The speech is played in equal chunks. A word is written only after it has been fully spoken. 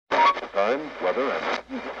time, weather,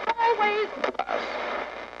 and always pass.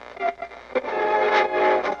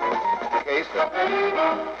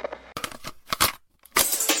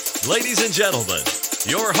 Ladies and gentlemen,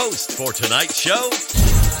 your host for tonight's show,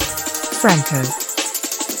 Franko.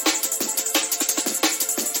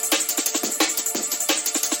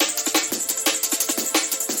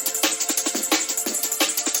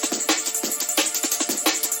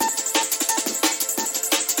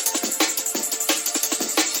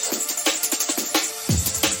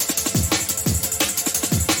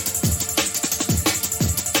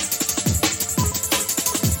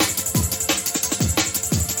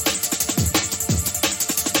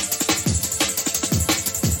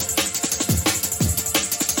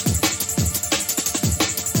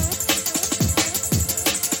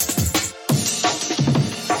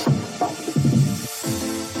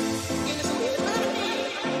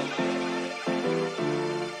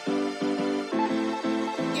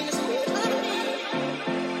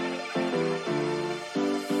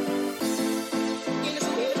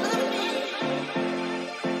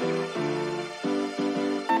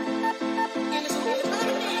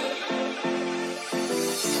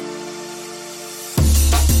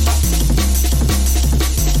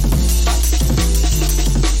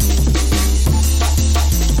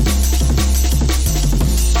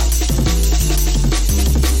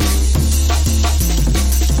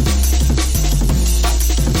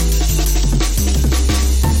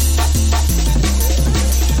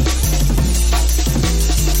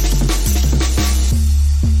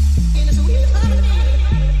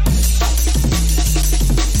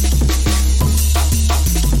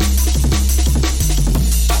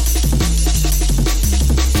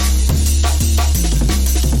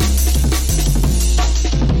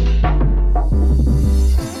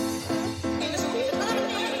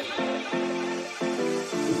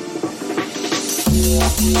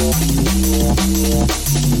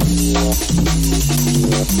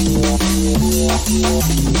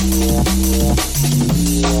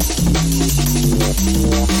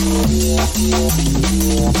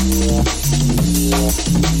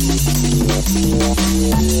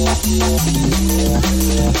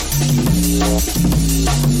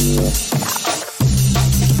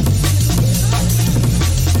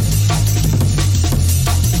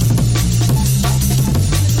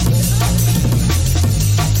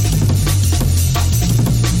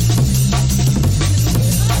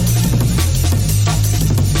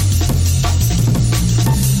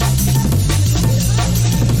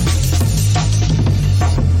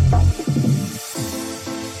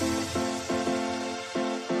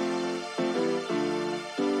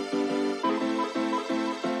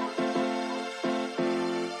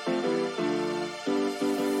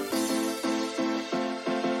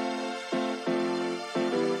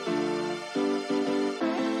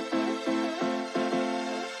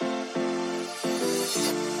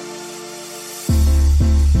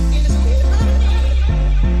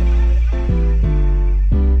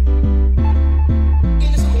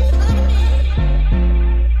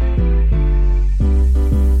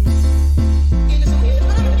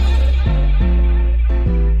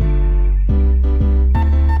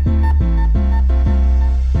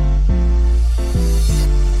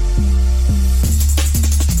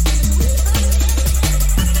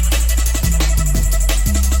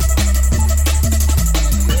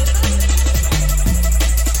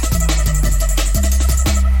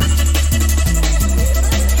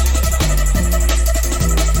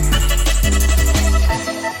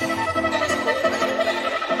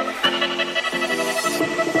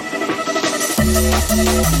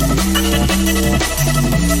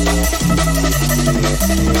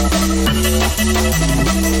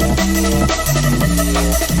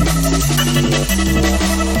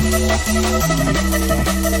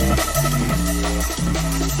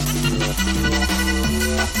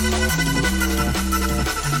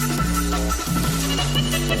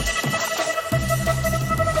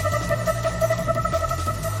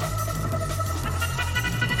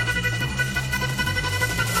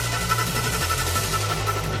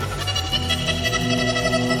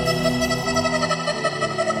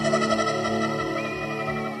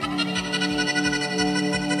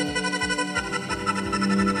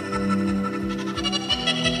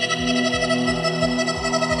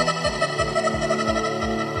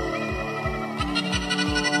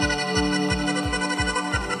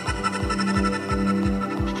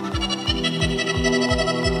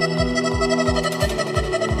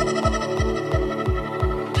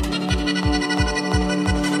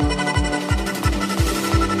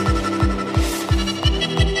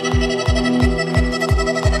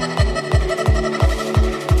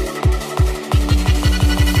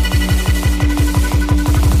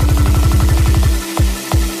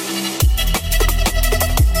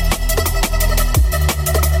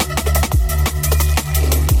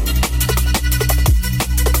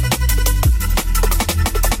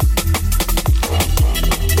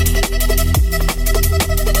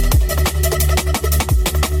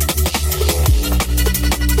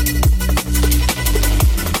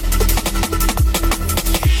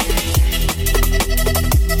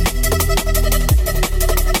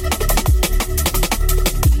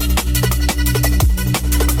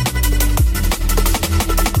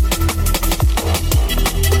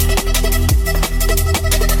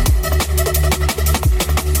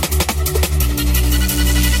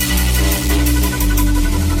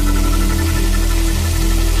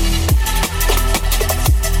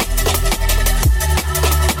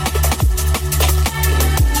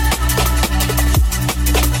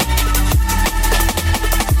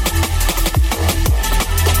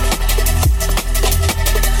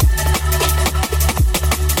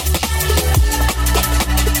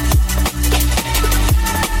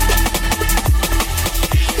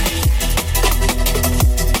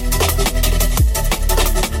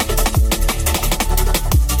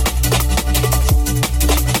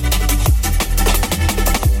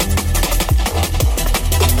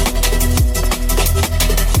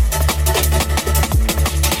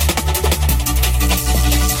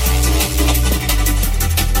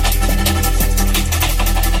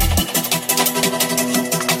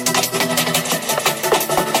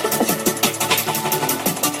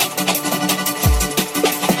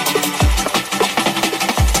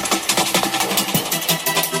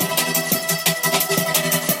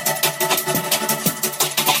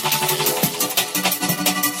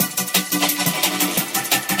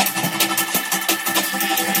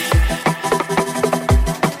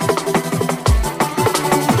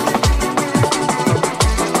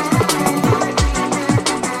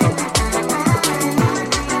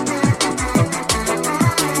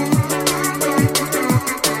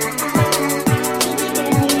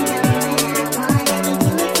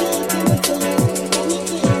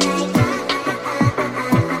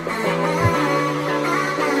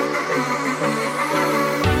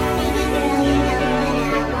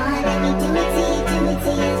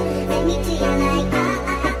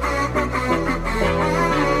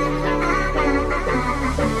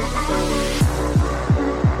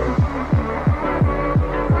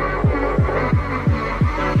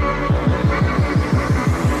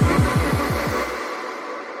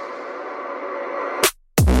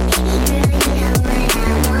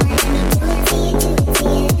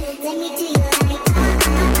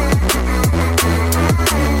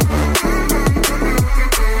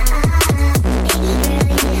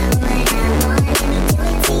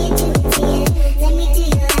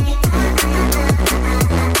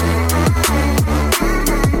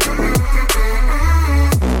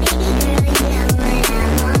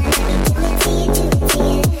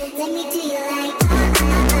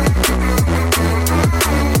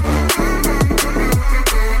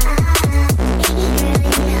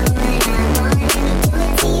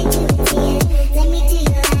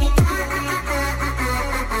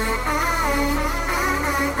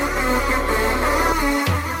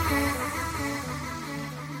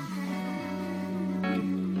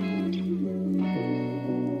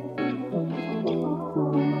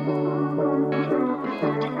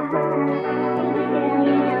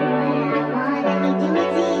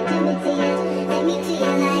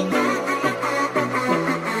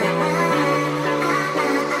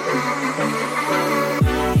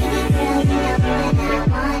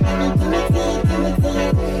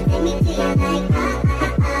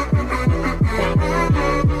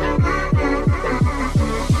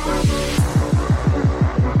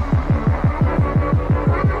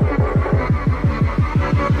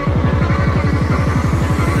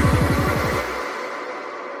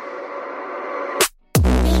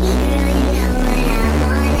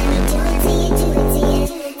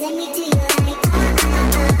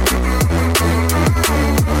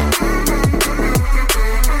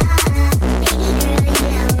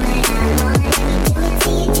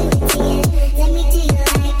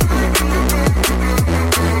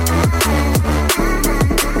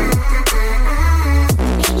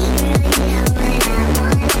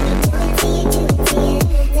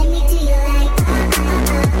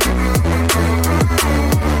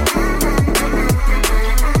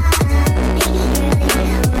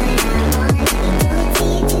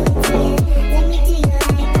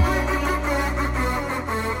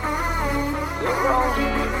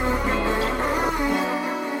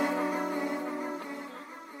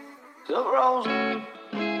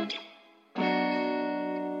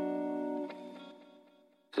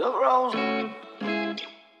 The rolls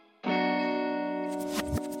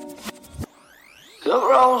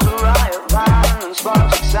a riot van and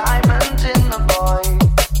sparks excitement in the boy.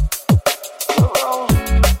 The rolls,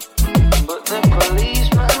 but the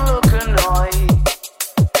policemen look annoyed.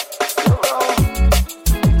 The rolls,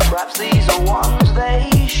 perhaps these are ones they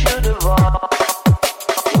should avoid.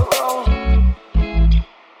 The rolls,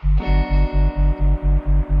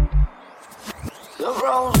 the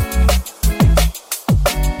rolls.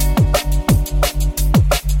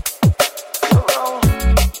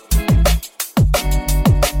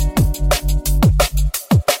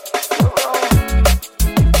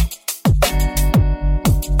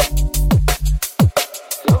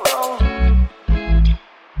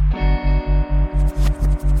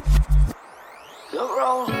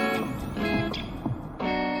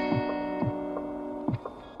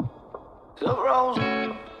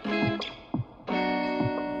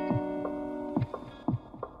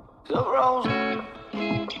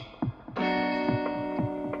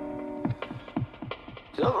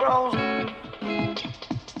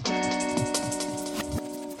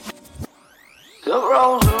 The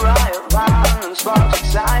rolls a riot van and sparks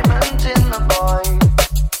excitement in the boy.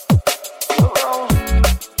 The rolls,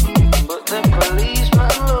 but the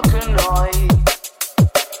policemen look annoyed.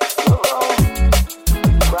 The rolls,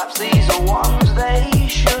 perhaps these are ones they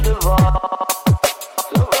should avoid.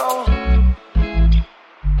 The rolls,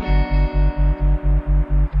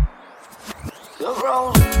 the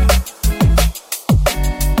rolls.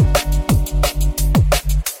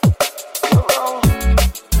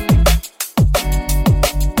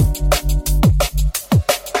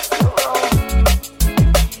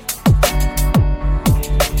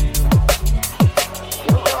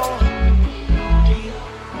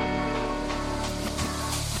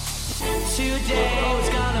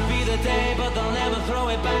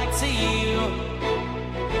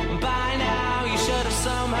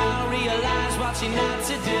 Not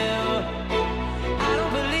to do. I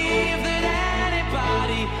don't believe that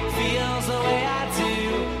anybody feels the way I do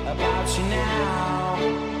about you now.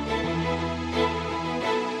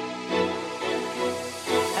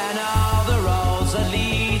 And all the roads that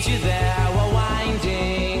lead you there were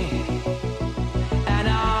winding, and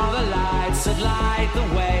all the lights that light the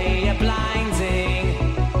way are blinding.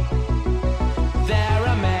 There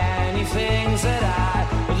are many things that I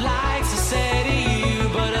would like to say to you,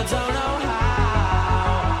 but I don't know how.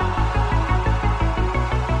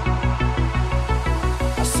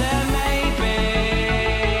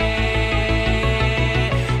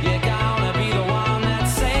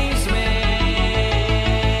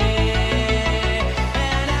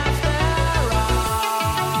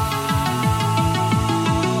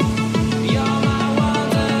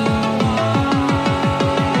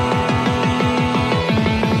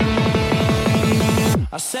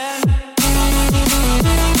 I said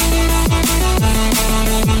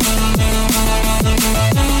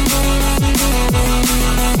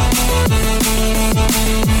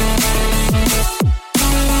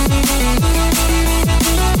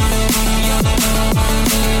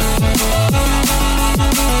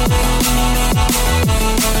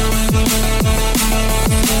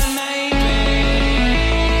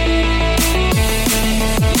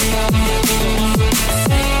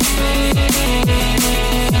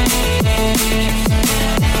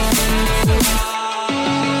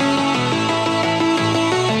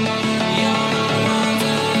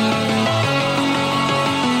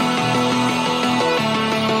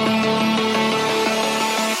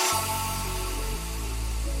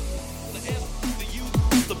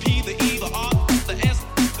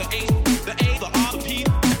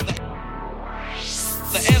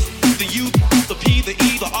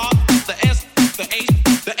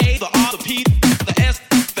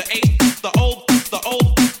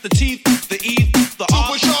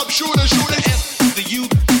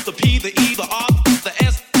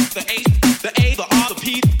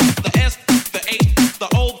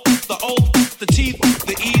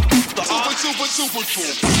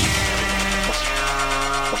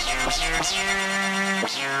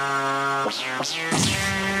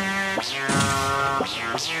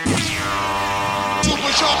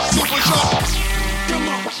Super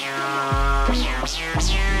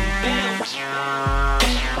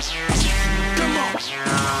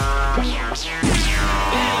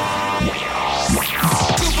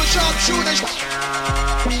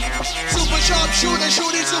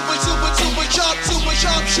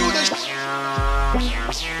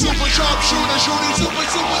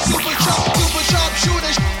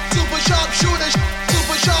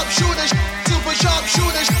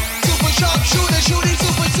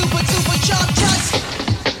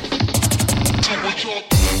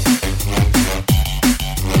sharp.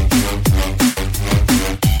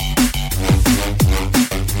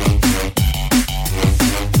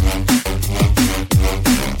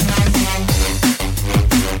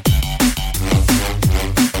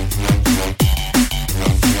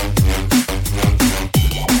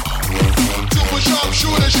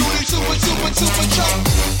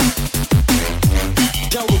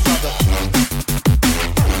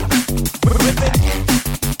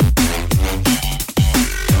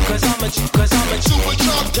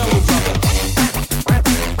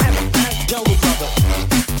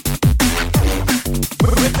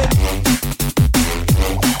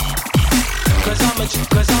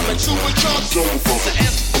 it's over. The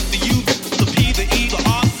S, the U, the P, the E, the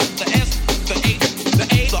R, the S, the A,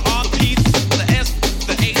 the R, the P, the S,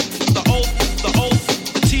 the A, the O,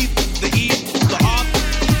 the T, the E, the R,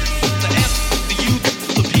 the S, the U,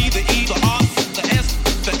 the P, the E, the R, the S,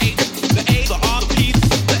 the A, the R, the P,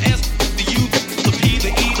 the S, the U, the P,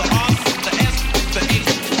 the E, the R, the S, the A.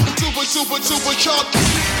 Super chocolate.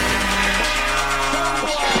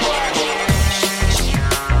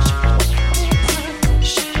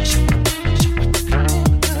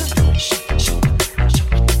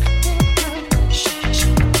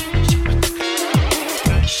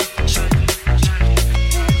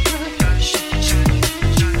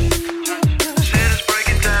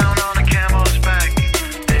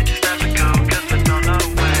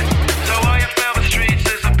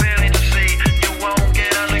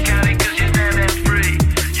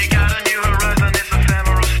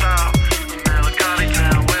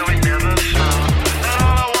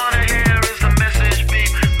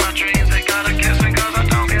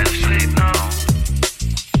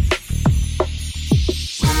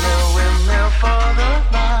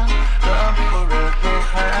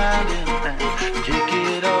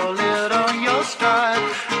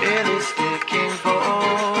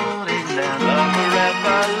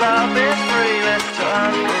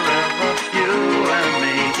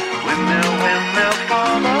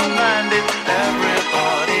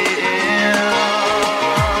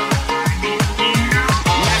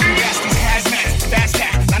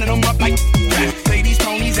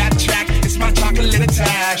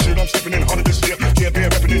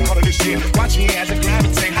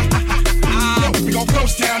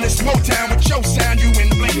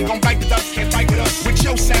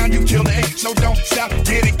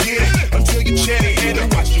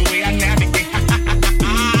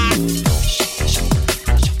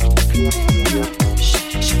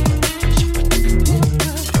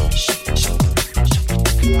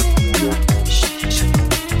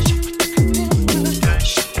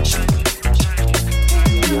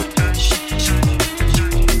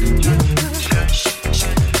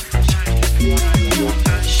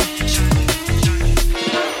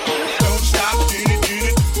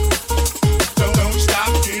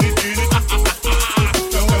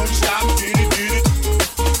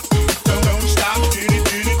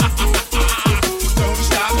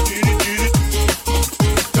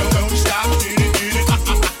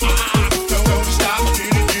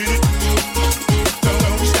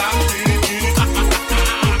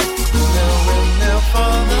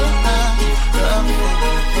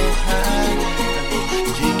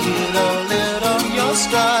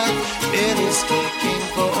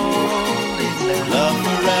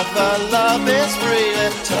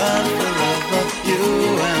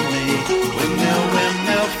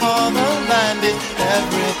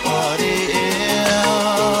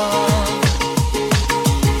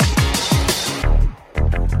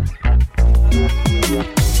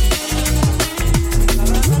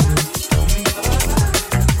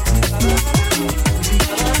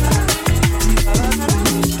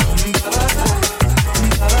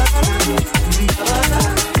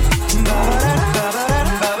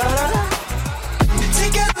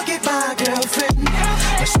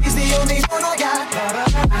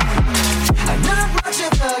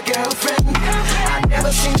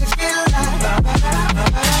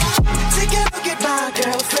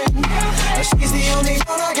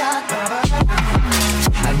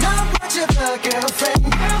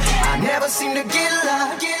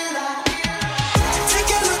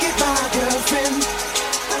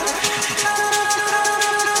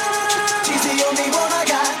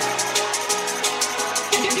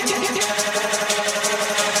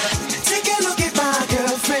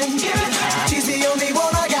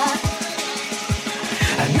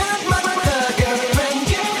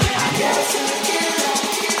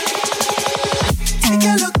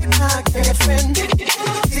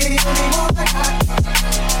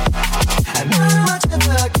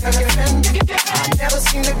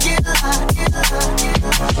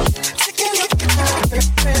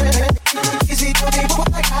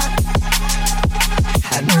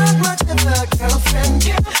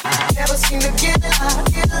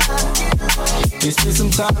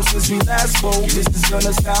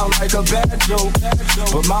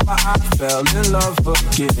 But mama, I fell in love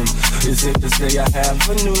again. Is it to say I have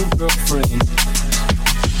a new girlfriend?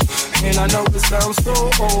 And I know it sounds so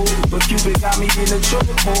old, but Cupid got me in a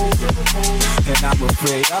chokehold. And I'm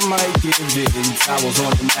afraid I might give in. Towels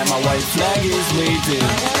on him and my white flag is waving.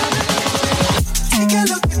 Take a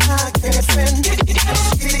look at my girlfriend.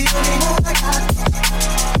 She's the only one I got.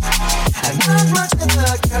 I'm not much of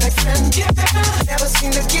a girlfriend. Never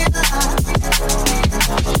seem to get along.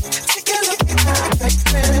 Take a look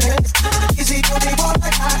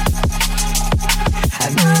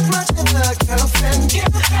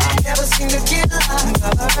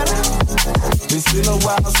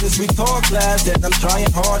while since we talked last, and I'm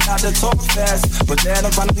trying hard not to talk fast. But then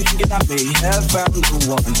I'm finally thinking I may have found the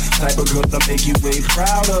one type of girl to make you way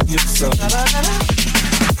proud of yourself.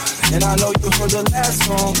 And I know you heard the last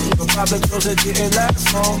song, but probably girls that didn't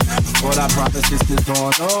last long. But I promise this is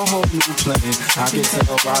on a whole new plane. I can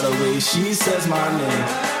tell by the way she says my name.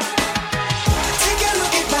 Take a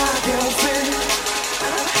look at my girlfriend.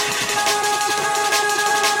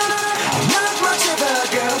 Not much of a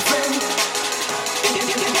girlfriend.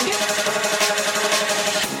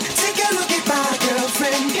 Take a look at my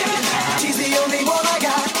girlfriend. She's the only one I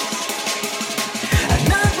got.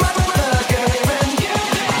 Not much of a girlfriend.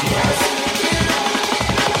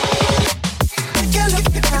 Take a look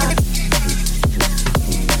at my.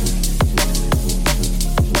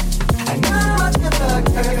 Not much of a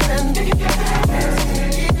girlfriend.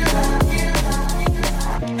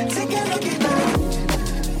 Take a look at my.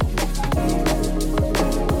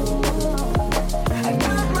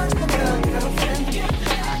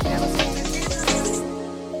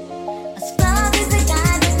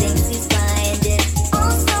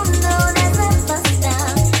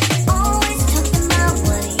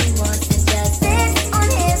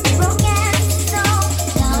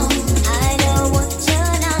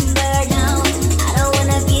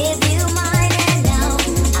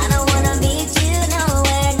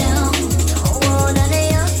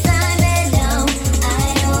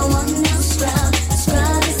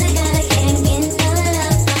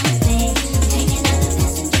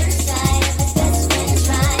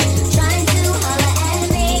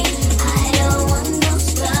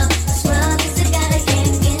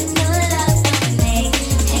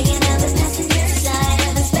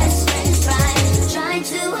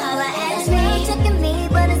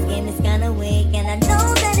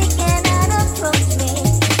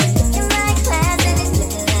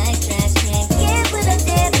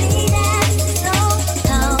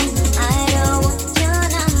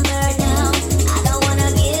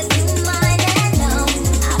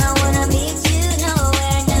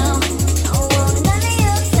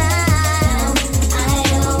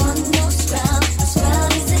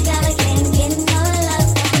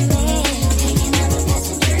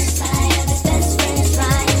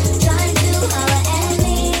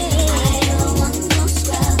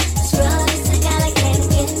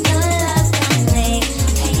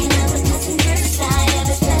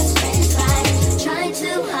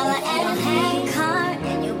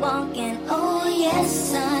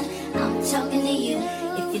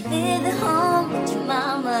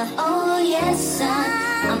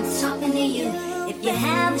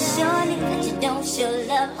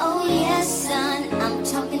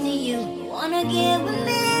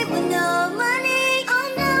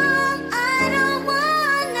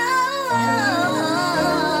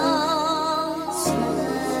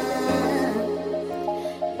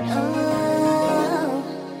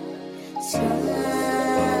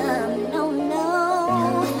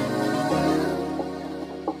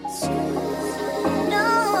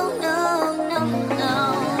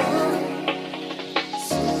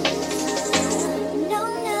 No,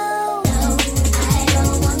 I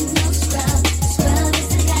don't want no scrub. Scrub is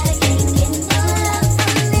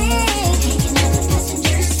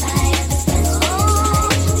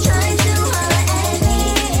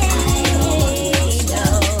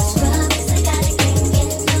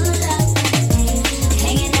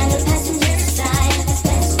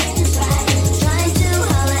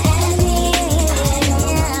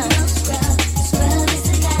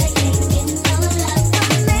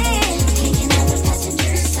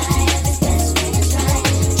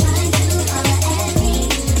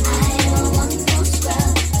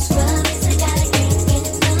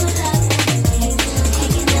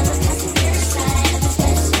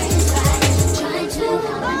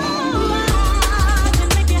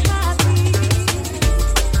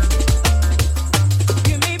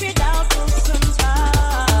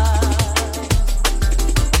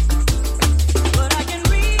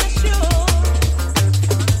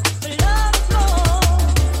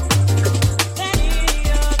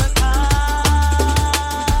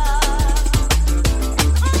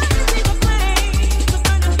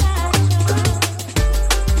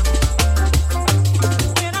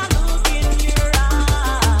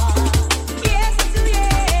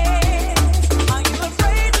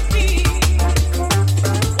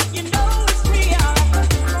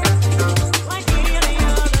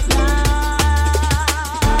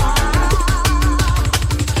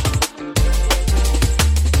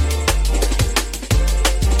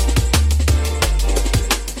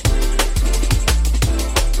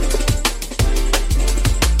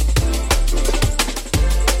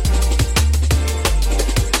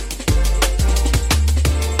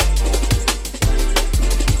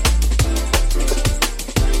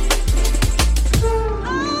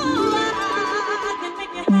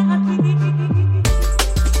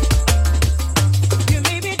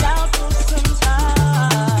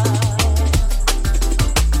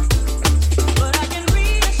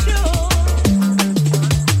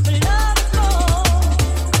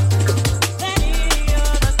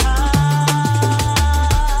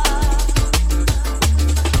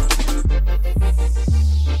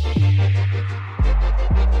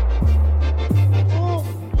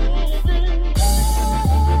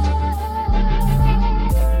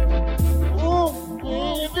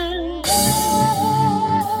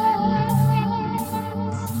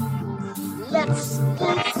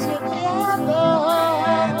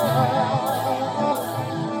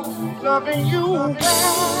loving you.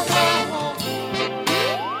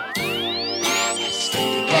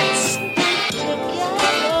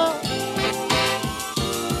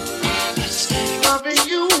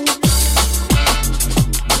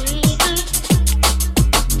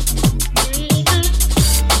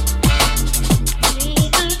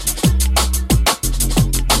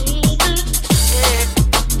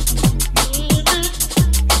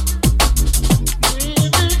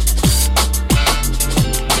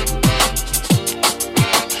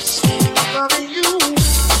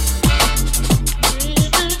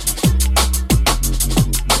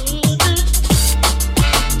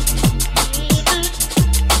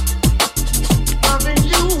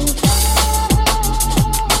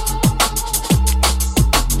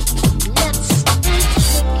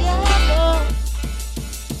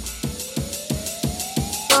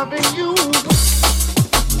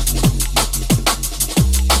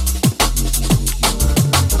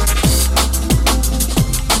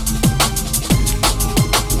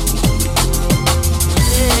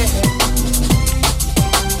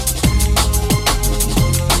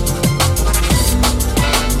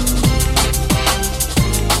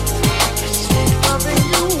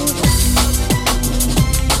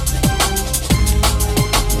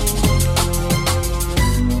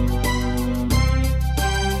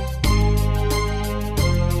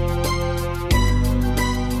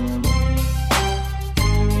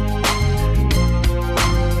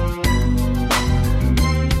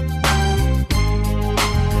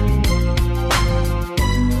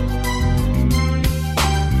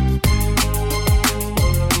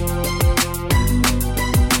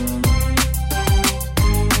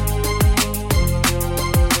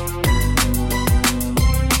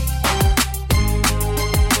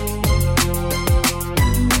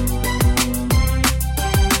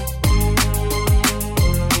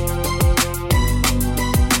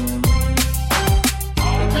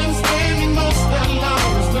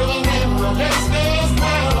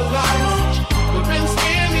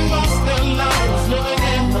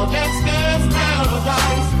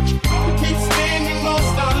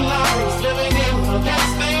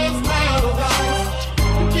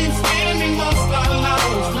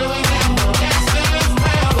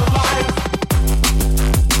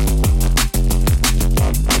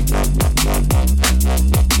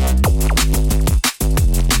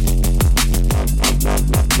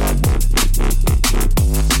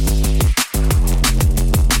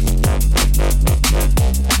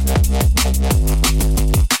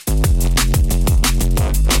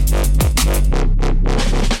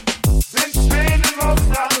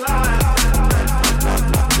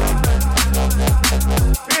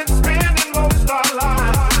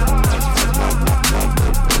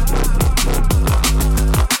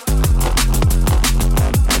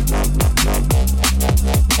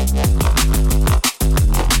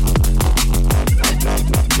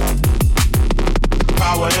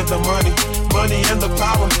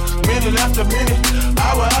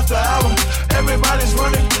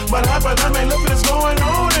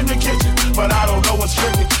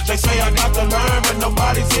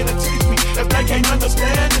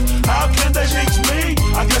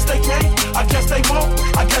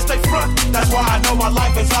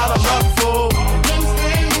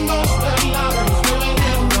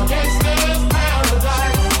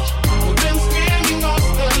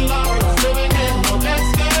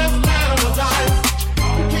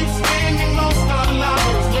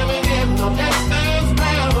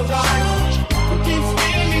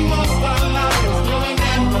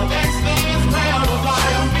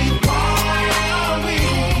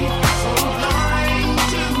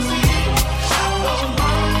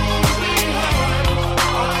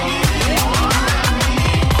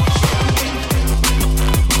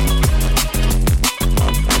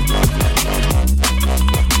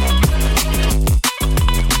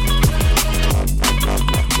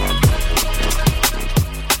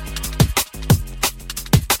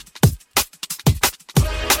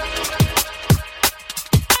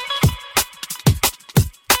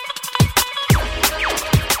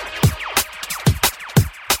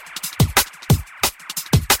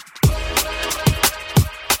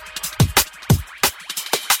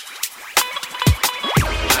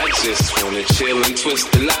 Just wanna chill and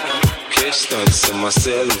twist the line. Catch stunts in my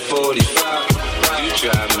 745. You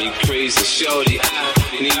drive me crazy, shorty.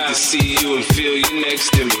 I need to see you and feel you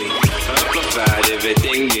next to me. I provide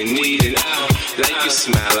everything you need, and I like your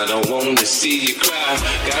smile. I don't want to see you cry.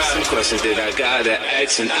 Got some questions that I gotta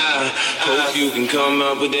ask, and I hope you can come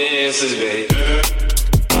up with the answers, babe.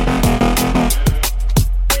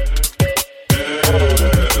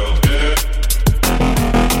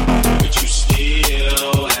 But you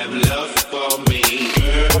still have love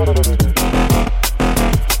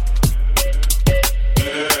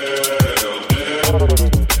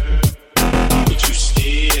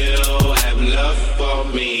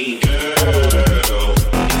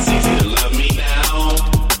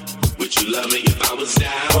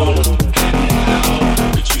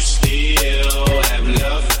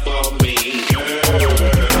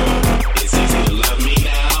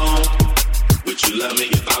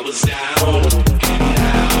lights out and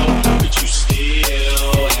out, but you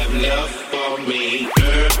still have love for me,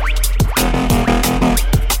 girl.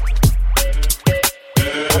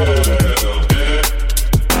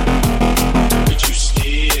 But you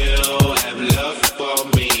still have love for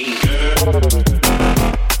me, girl.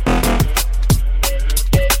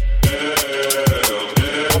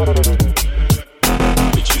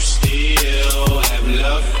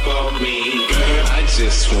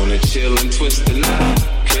 Just wanna chill and twist the line.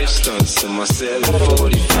 Catch stunts in my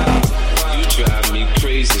 745. You drive me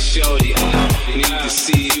crazy, shorty. I need to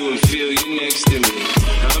see you and feel you next to me.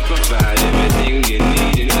 I provide everything you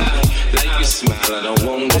need, and I like your smile. I don't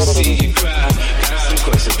wanna see you cry. Got some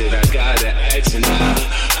questions that I gotta ask, and I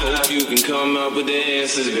hope you can come up with the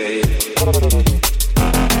answers, baby.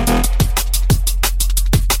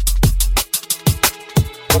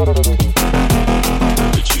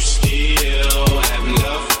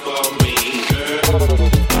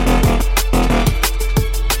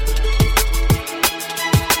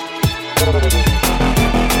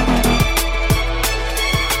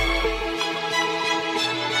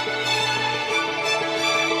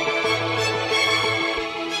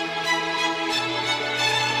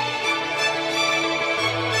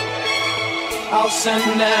 I'll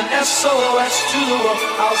send an SOS to the world.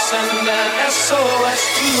 I'll send an SOS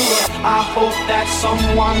to the world. I hope that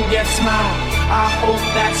someone gets mine. I hope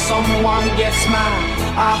that someone gets mine.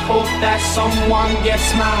 I hope that someone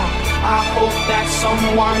gets mine. I hope that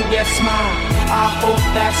someone gets mine. I hope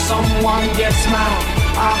that someone gets mine.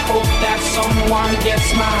 I hope that someone gets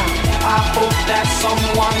mine. I hope that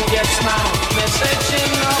someone gets mine. Message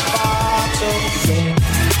in a bottle.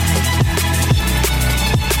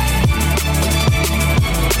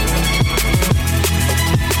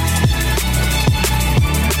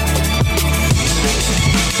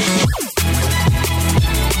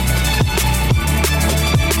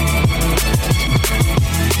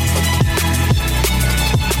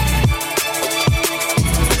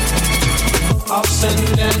 I'll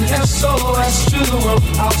send an SOS to the world.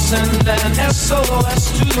 I'll send an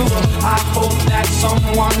SOS to the world. I hope that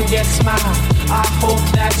someone gets mine. I hope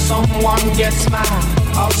that someone gets mine.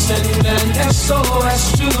 I'll send an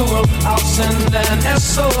SOS to the world. I'll send an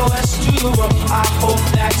SOS to the world. I hope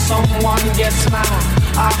that someone gets mine.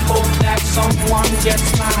 I hope that someone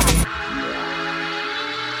gets mine.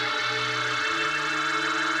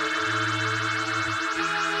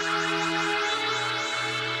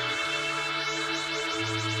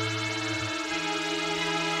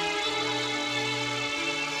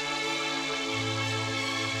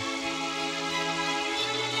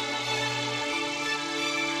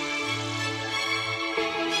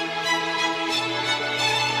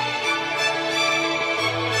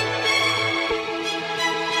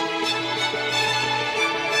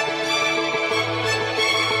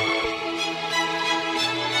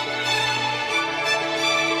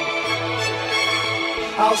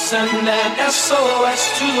 I'll send an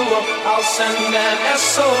SOS to the world. I'll send an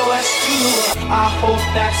SOS to the world. I hope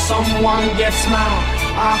that someone gets mine.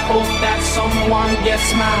 I hope that someone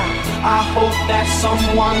gets mine. I hope that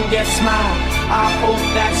someone gets mine. I hope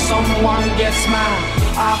that someone gets mine.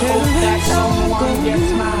 I hope that someone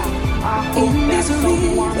gets mine. I hope that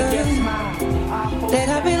someone gets mine. That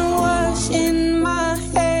I've been washing my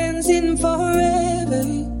hands in forever.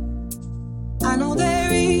 I know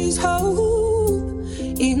there is hope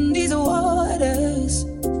in these waters,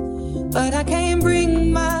 but I can't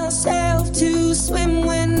bring myself to swim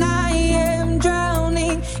when I am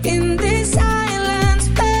drowning in this silence.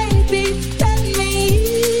 Baby, let me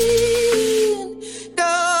in.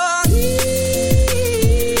 Go easy,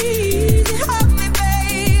 hold me,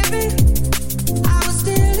 baby. I was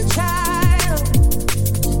still a child,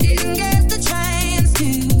 didn't get the chance to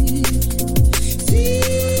see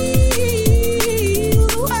the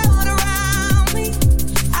world around me.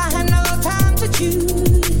 I had no time to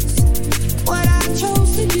choose what I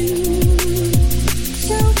chose to do.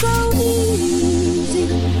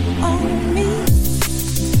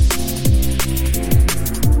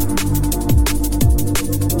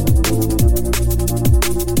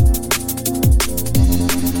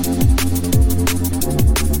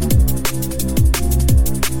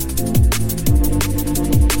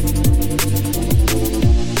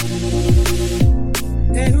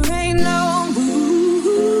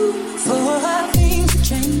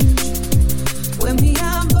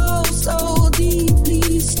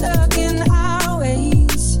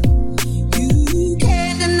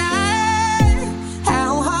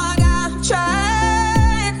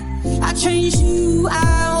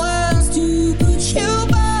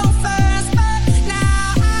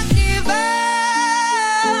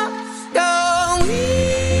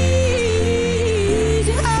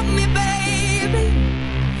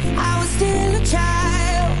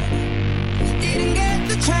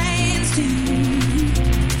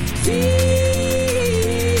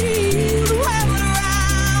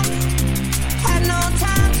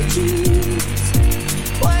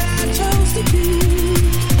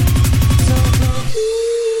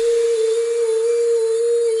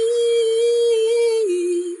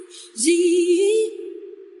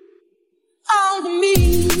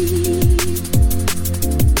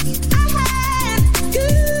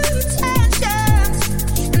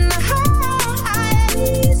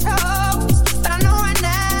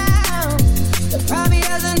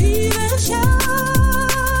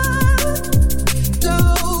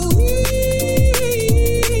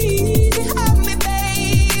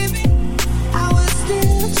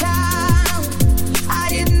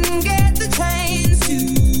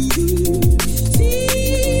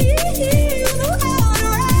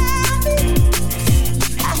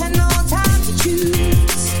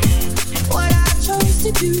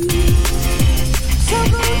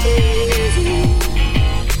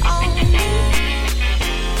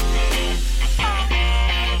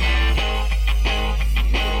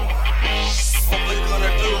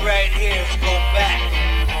 here is go back.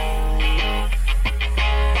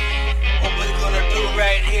 What we're gonna do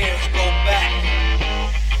right here is go back.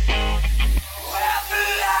 Well, the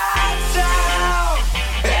lights out,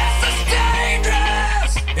 this is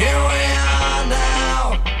dangerous. Here we are now,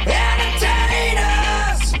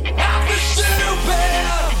 entertainers. I feel stupid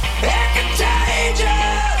and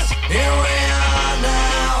contagious. Here we are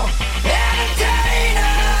now,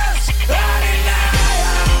 entertainers.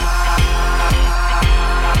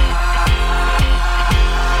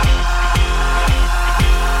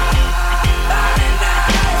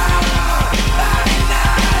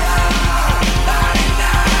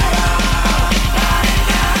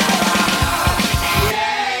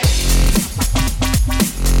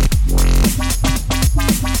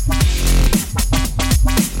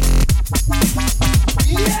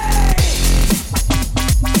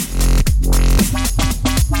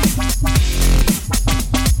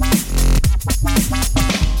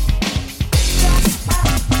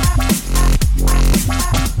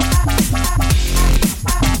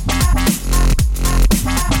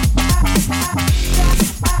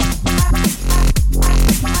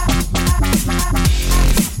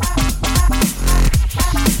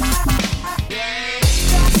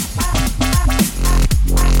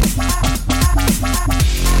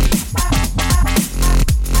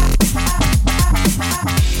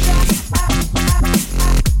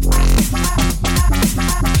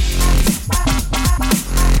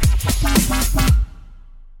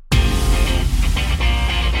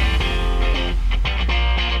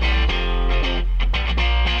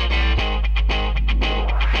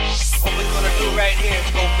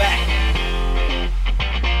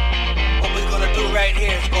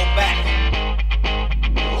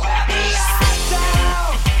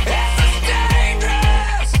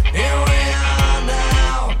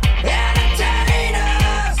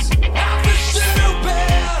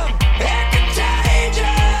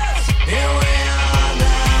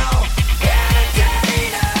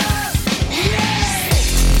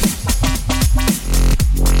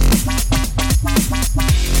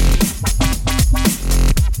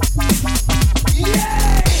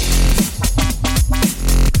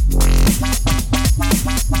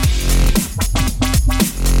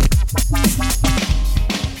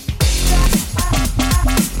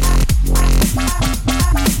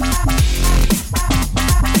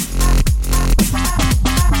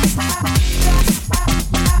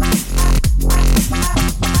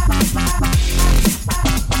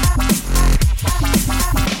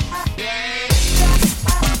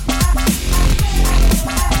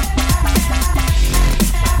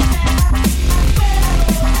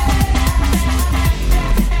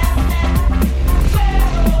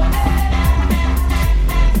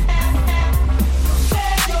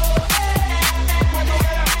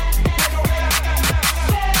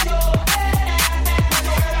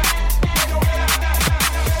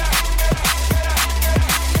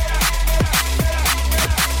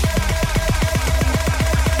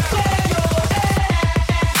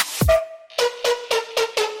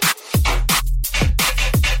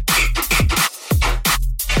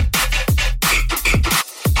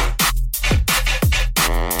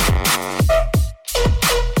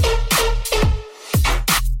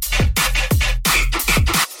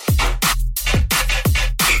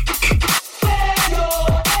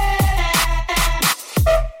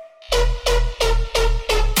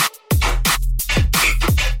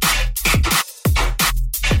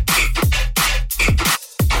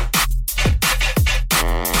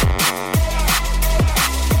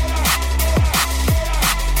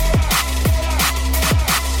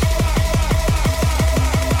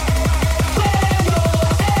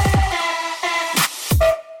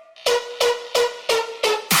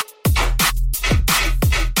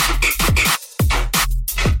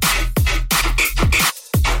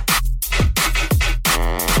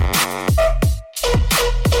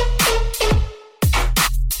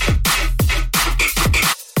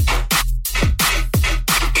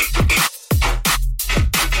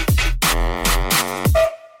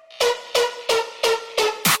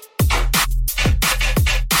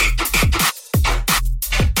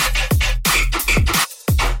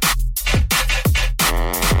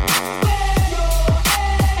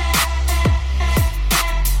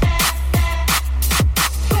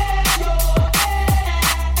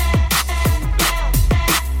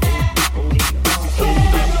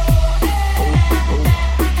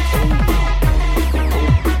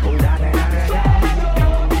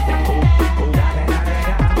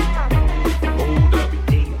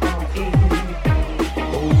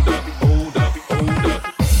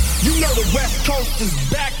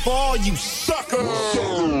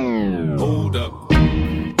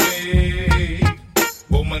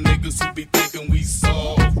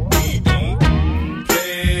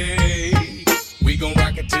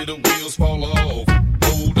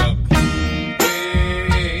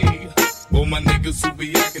 my niggas who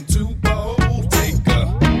be acting too bold. Take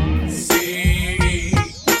a seat.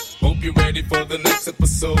 Hope you're ready for the next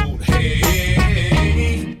episode.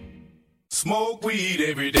 Hey, smoke weed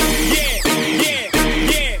every day. Yeah, yeah,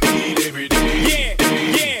 yeah. Weed every day. Yeah,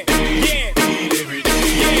 yeah, yeah. Weed every day.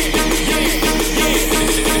 Yeah, yeah,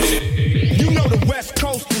 yeah. You know the West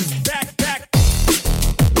Coast is back.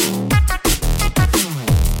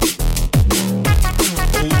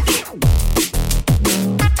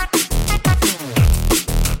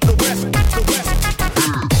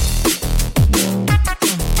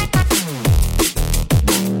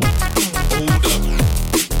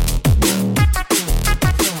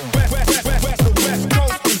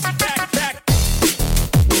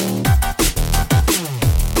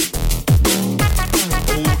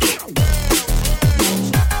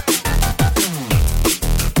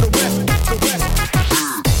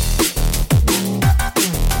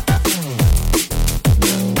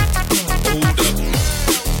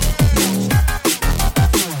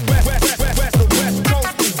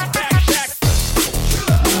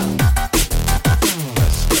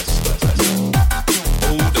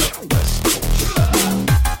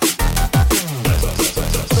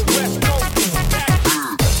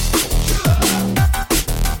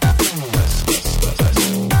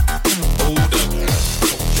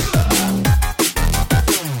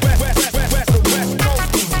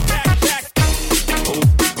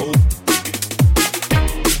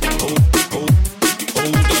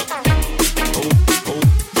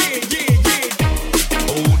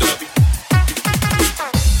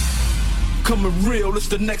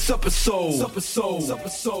 The next episode.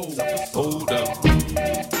 Hold up.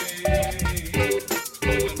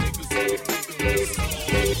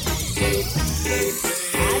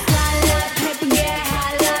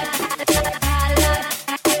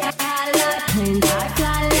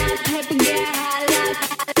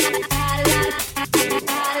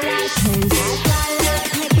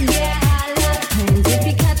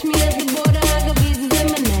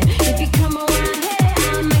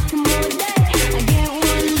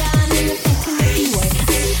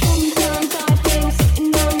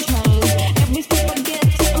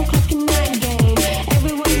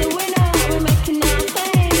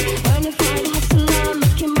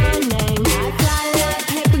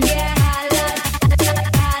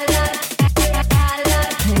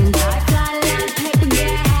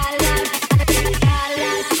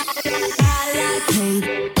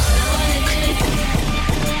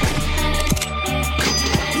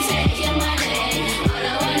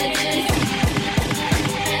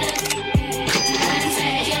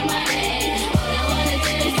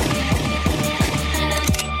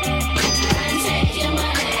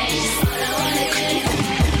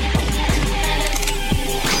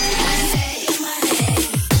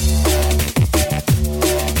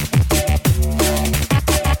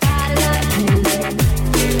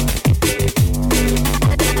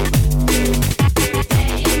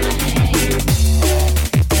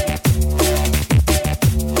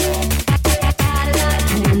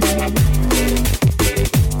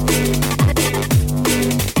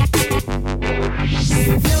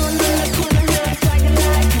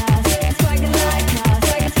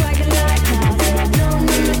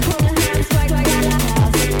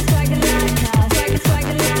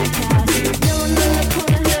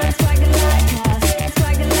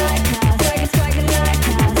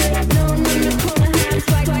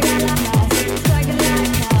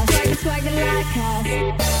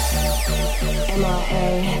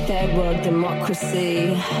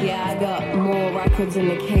 Crusty. Yeah, I got more records than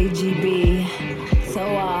the KGB. So,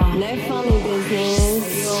 no funny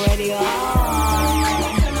business. You already are.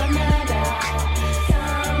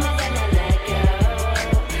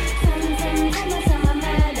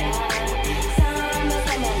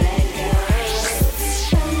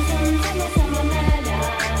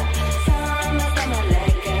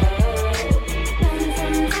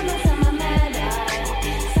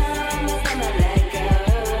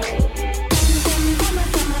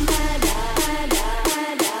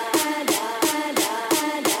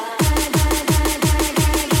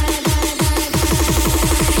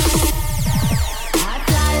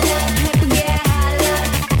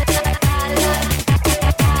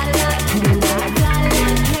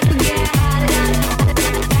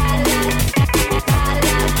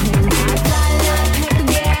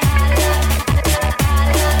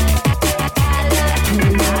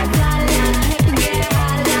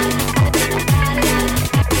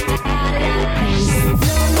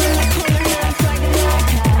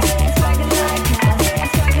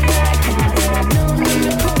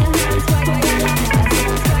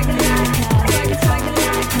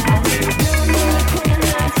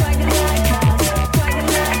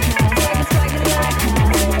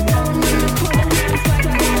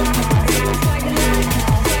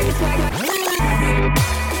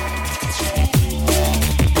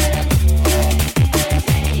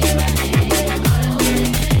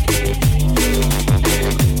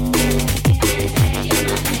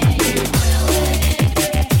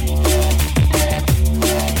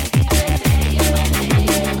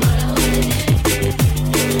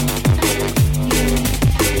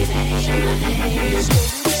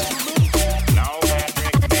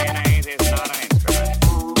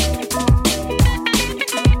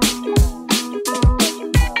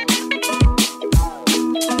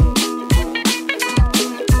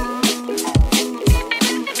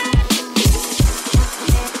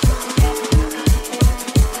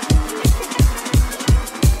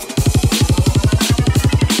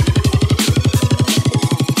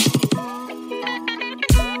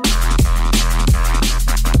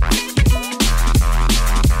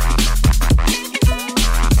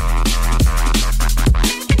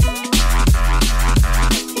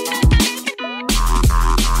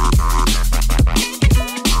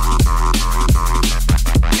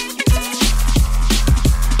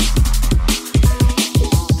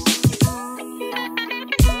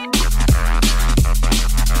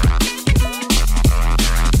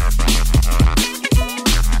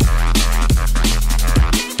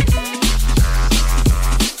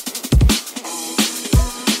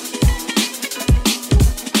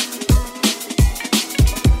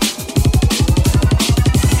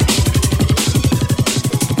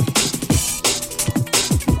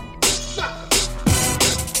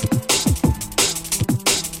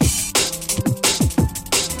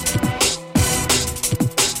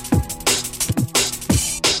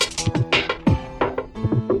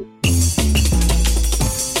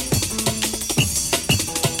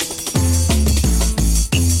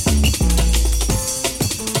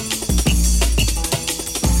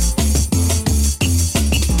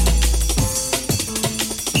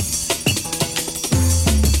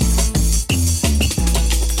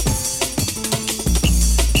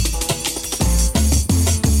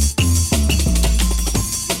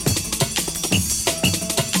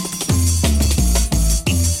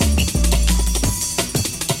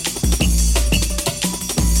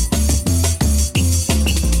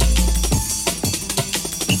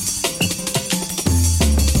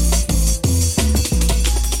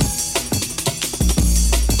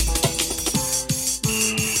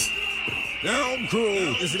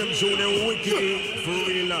 Is them Junior wicked for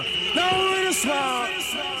real? Now we're smart.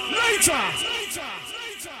 Later.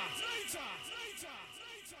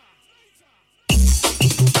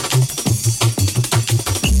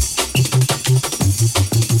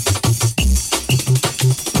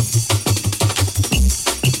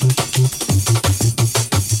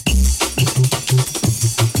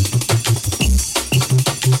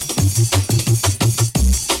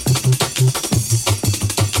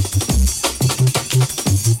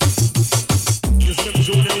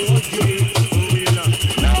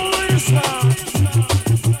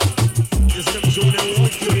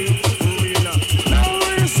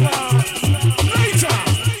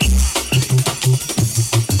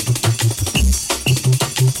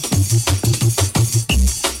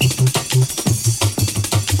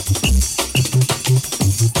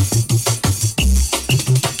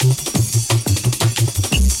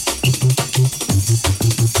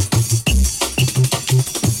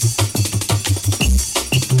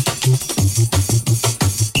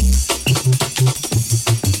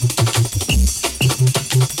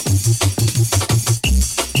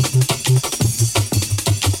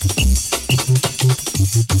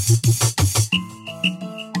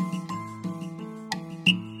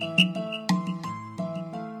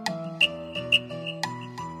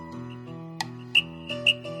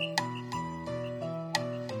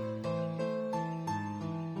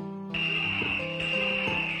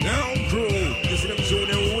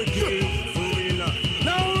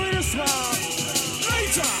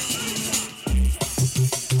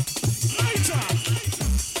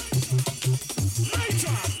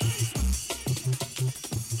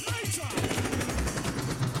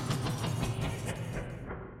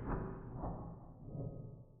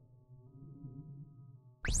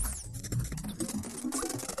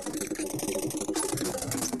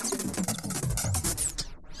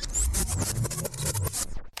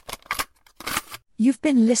 You've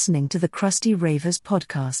been listening to the Crusty Ravers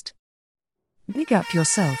podcast. Big up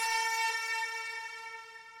yourself.